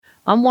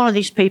I'm one of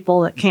these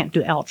people that can't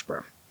do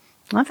algebra.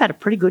 I've had a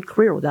pretty good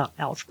career without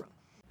algebra.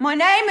 My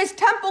name is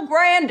Temple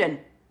Grandin.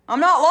 I'm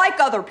not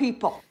like other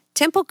people.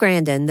 Temple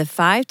Grandin, the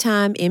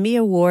 5-time Emmy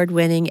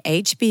Award-winning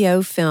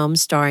HBO film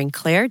starring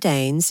Claire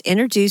Danes,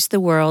 introduced the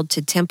world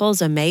to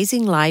Temple's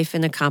amazing life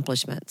and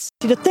accomplishments.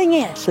 See, the thing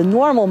is, the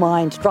normal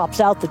mind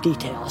drops out the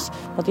details,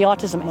 but the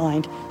autism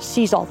mind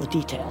sees all the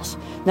details.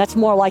 And that's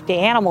more like the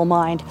animal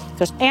mind,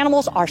 because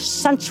animals are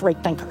sensory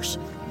thinkers.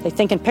 They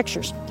think in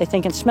pictures, they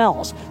think in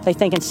smells, they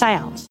think in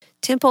sounds.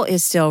 Temple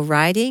is still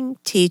writing,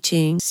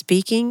 teaching,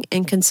 speaking,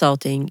 and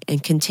consulting,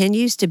 and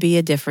continues to be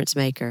a difference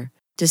maker,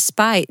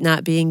 despite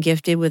not being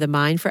gifted with a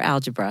mind for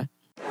algebra.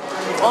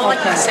 All I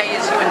can say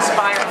is you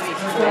inspire me.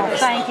 Well,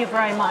 thank you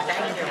very much.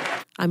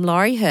 I'm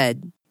Laurie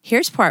Hood.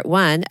 Here's part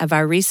 1 of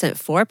our recent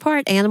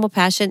 4-part Animal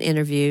Passion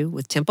interview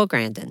with Temple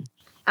Grandin.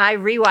 I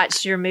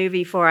rewatched your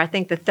movie for, I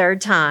think, the 3rd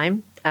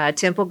time.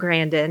 Temple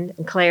Grandin,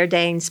 and Claire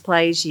Danes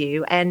plays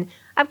you. And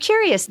I'm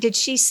curious, did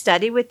she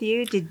study with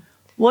you?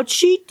 What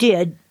she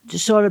did to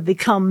sort of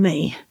become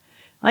me,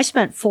 I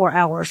spent 4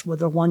 hours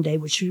with her one day,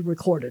 which she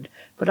recorded,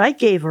 but I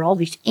gave her all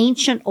these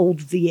ancient old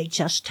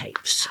VHS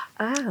tapes.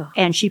 Oh.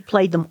 And she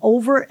played them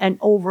over and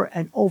over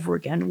and over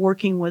again,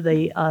 working with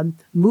a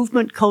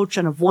movement coach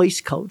and a voice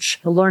coach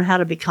to learn how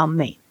to become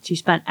me. She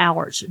spent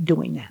hours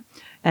doing that.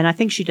 And I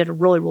think she did a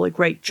really, really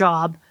great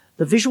job.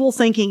 The visual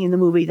thinking in the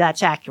movie,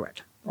 that's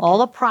accurate. All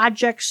the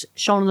projects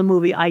shown in the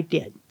movie, I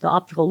did. The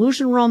optical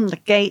illusion room, the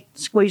gate,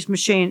 squeeze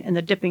machine, and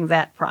the dipping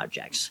vat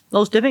projects.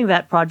 Those dipping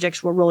vat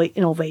projects were really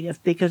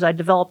innovative because I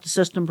developed a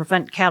system to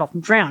prevent cattle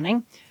from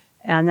drowning.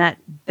 And that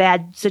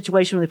bad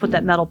situation when they put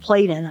that metal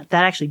plate in, that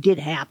actually did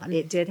happen.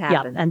 It did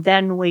happen. Yeah, and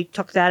then we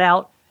took that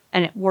out,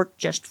 and it worked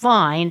just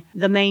fine.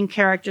 The main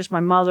characters, my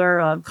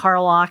mother,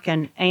 Carlock,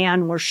 and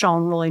Anne, were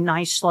shown really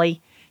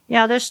nicely.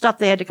 Yeah, there's stuff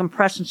they had to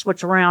compress and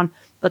switch around,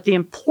 but the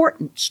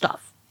important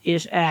stuff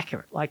is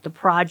accurate, like the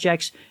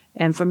projects.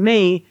 And for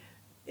me,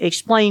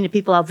 explaining to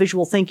people how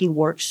visual thinking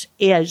works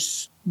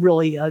is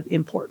really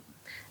important.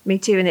 Me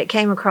too, and it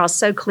came across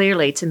so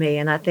clearly to me,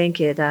 and I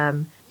think it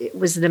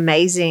was an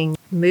amazing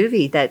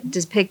movie that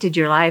depicted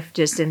your life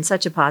just in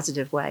such a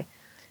positive way.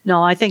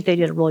 No, I think they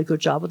did a really good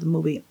job with the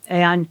movie.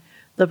 And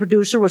the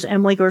producer was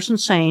Emily Gerson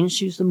Sains.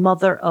 She's the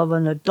mother of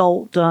an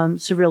adult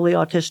severely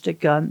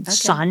autistic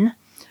son,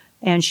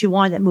 and she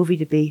wanted that movie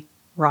to be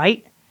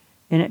right.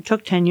 And it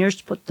took 10 years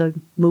to put the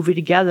movie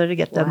together to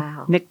get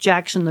Mick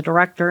Jackson, the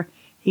director.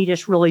 He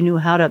just really knew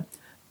how to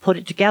put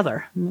it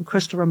together. And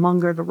Christopher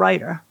Munger, the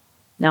writer.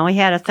 Now, he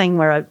had a thing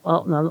where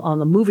on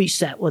the movie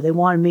set where they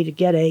wanted me to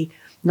get a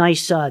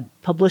nice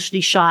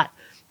publicity shot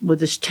with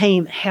this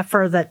tame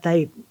heifer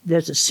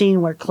there's a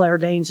scene where Claire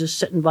Danes is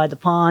sitting by the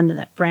pond and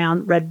that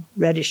brown,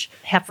 reddish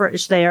heifer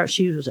is there.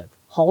 She was a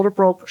halter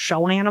broke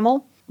show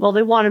animal. Well,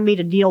 they wanted me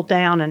to kneel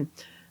down and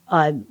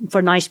for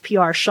a nice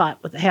PR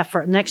shot with the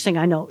heifer. Next thing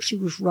I know, she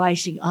was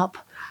rising up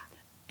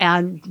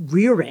and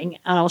rearing,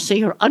 and I'll see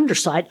her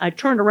underside. I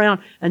turned around,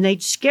 and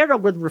they'd scared her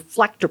with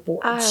reflector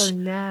boards,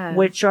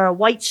 which are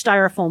white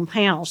styrofoam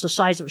panels the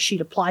size of a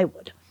sheet of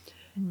plywood.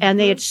 Mm-hmm. And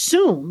they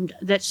assumed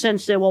that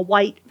since there were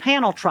white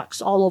panel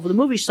trucks all over the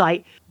movie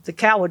site, the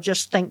cow would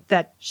just think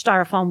that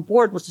styrofoam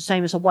board was the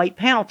same as a white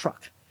panel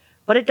truck.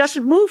 But it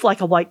doesn't move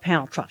like a white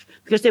panel truck,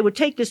 because they would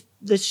take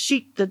this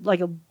sheet,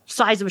 like a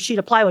size of a sheet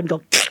of plywood, and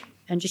go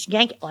and just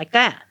yank it like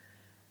that.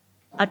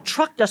 A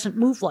truck doesn't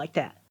move like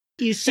that.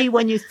 You see,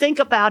 when you think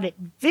about it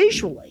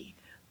visually,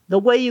 the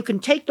way you can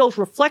take those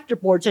reflector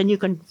boards and you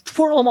can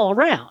twirl them all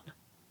around,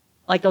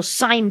 like those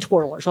sign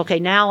twirlers. Okay,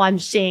 now I'm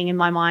seeing in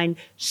my mind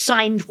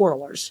sign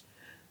twirlers.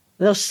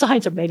 Those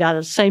signs are made out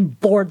of the same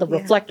board the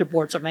reflector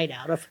boards are made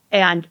out of.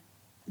 And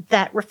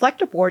that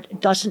reflector board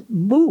doesn't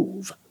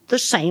move the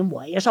same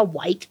way as a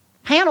white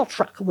panel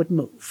truck would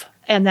move.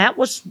 And that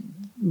was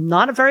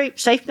not a very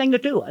safe thing to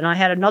do. And I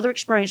had another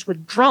experience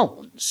with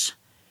drones.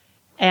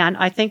 And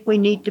I think we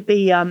need to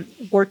be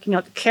working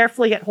out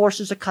carefully to get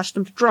horses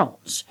accustomed to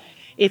drones.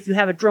 If you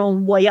have a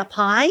drone way up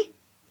high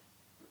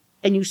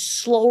and you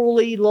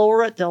slowly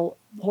lower it,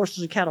 horses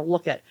and cattle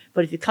look at it.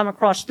 But if you come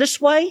across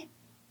this way,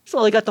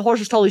 so they got the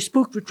horses totally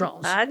spooked with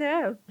drones. I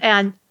know.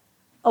 And,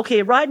 okay,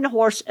 you're riding a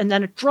horse, and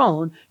then a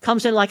drone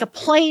comes in like a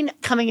plane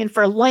coming in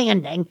for a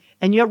landing,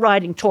 and you're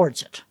riding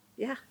towards it.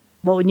 Yeah.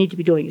 What we need to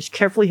be doing is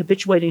carefully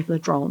habituating to the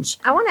drones.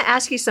 I want to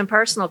ask you some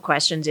personal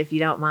questions, if you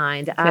don't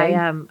mind. Okay.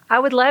 I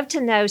would love to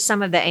know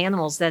some of the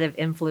animals that have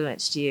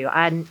influenced you.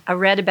 I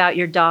read about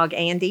your dog,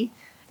 Andy,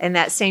 and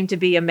that seemed to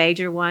be a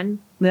major one.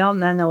 Well,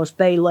 and then there was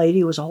Bay Lady,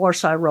 who was a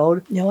horse I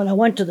rode. You know, when I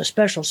went to the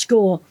special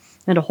school,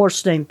 and a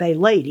horse named Bay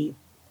Lady,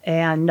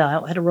 and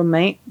I had a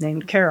roommate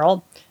named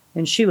Carol,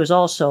 and she was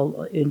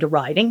also into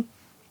riding.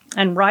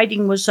 And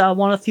riding was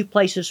one of the few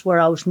places where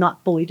I was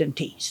not bullied and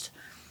teased.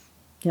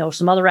 You know,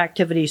 some other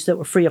activities that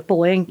were free of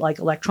bullying, like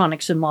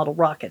electronics and model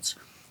rockets.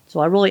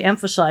 So I really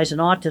emphasized in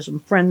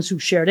autism friends who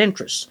shared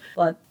interests.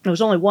 But there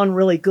was only one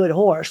really good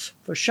horse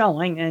for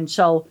showing, and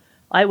so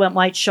I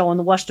might show in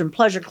the Western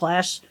Pleasure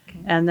class,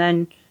 and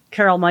then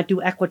Carol might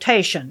do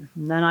equitation,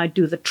 and then I'd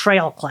do the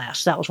trail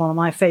class. That was one of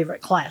my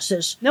favorite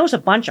classes. There was a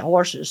bunch of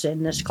horses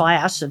in this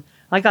class, and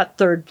I got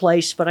third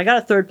place, but I got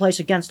a third place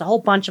against a whole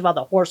bunch of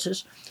other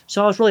horses,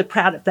 so I was really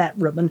proud of that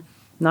ribbon,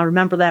 and I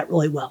remember that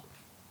really well.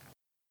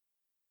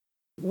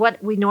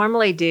 What we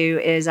normally do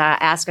is I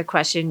ask a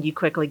question, you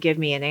quickly give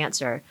me an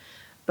answer.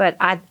 But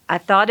I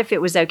thought if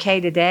it was okay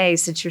today,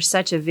 since you're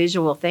such a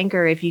visual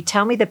thinker, if you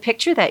tell me the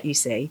picture that you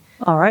see.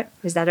 All right.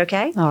 Is that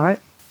okay? All right.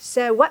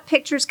 So what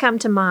pictures come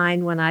to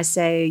mind when I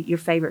say your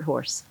favorite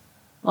horse?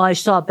 Well, I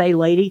saw Bay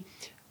Lady,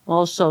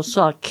 also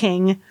saw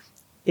King,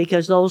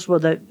 because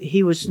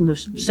he was in the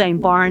same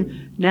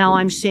barn. Now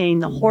I'm seeing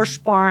the horse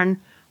barn,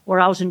 where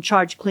I was in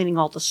charge of cleaning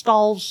all the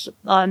stalls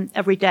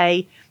every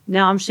day.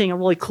 Now I'm seeing a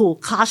really cool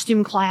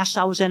costume class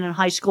I was in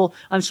high school.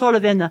 I'm sort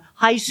of in the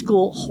high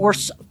school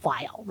horse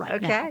file right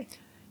now. Okay.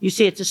 You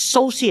see, it's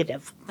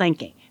associative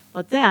thinking.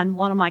 But then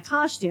one of my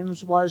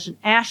costumes was an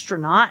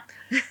astronaut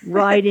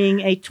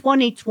riding a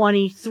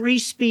 2020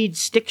 3-speed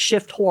stick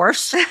shift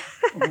horse.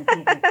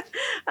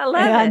 I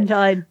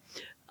love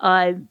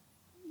it.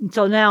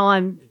 So now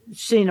I'm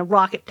seeing a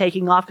rocket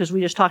taking off because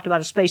we just talked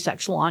about a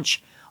SpaceX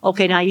launch.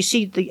 Okay, now you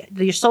see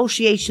the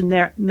association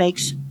there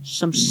makes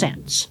some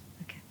sense.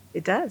 Okay.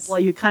 It does. Well,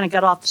 you kind of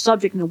got off the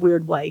subject in a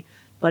weird way,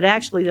 but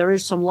actually there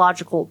is some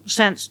logical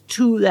sense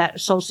to that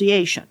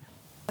association.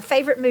 A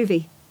favorite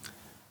movie?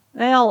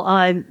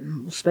 Well,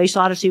 Space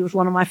Odyssey was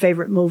one of my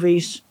favorite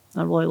movies.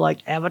 I really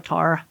liked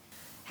Avatar.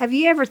 Have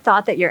you ever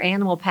thought that your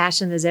animal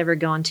passion has ever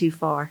gone too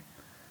far?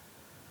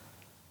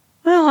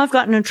 Well, I've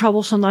gotten in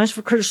trouble sometimes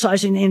for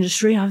criticizing the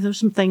industry. There's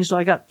some things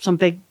I got some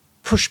big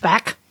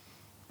pushback,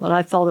 but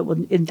I felt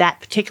in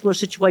that particular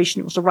situation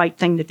it was the right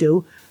thing to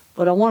do.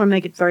 But I want to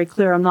make it very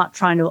clear I'm not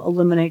trying to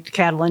eliminate the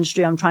cattle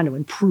industry. I'm trying to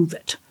improve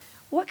it.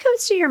 What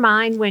comes to your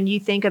mind when you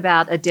think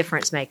about a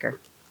difference maker?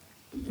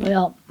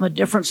 Well, a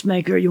difference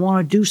maker, you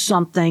want to do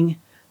something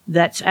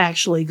that's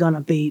actually going to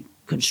be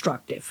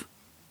constructive.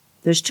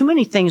 There's too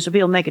many things that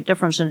people make a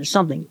difference and it's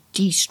something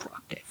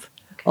destructive.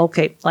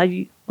 Okay,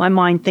 my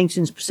mind thinks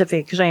in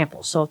specific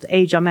examples. So at the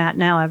age I'm at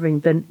now, having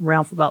been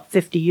around for about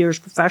 50 years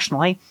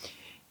professionally,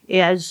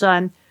 is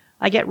I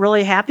get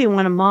really happy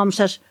when a mom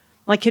says,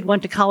 my kid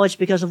went to college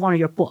because of one of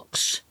your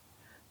books.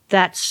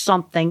 That's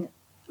something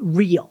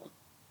real.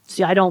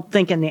 See, I don't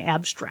think in the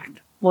abstract.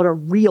 What are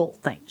real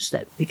things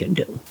that we can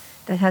do?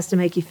 That has to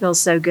make you feel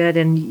so good.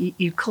 And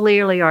you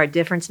clearly are a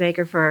difference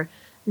maker for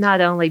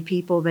not only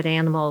people, but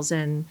animals.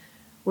 And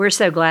we're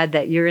so glad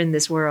that you're in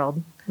this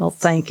world. Well,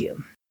 thank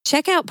you.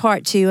 Check out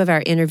part 2 of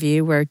our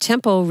interview where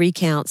Temple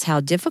recounts how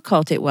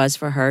difficult it was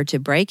for her to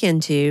break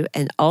into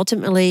and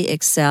ultimately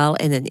excel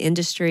in an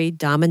industry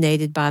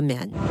dominated by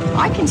men.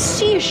 I can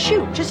see a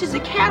shoot just as a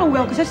cattle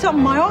will because that's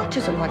something my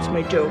autism lets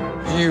me do.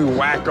 You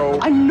wacko.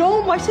 I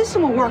know my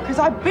system will work because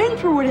I've been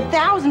through it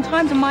 1,000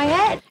 times in my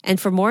head.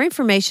 And for more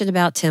information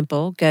about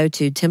Temple, go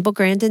to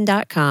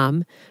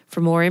templegrandin.com.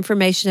 For more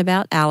information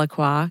about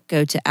Aliqua,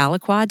 go to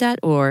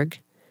aliqua.org.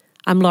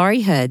 I'm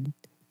Laurie Hood.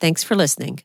 Thanks for listening.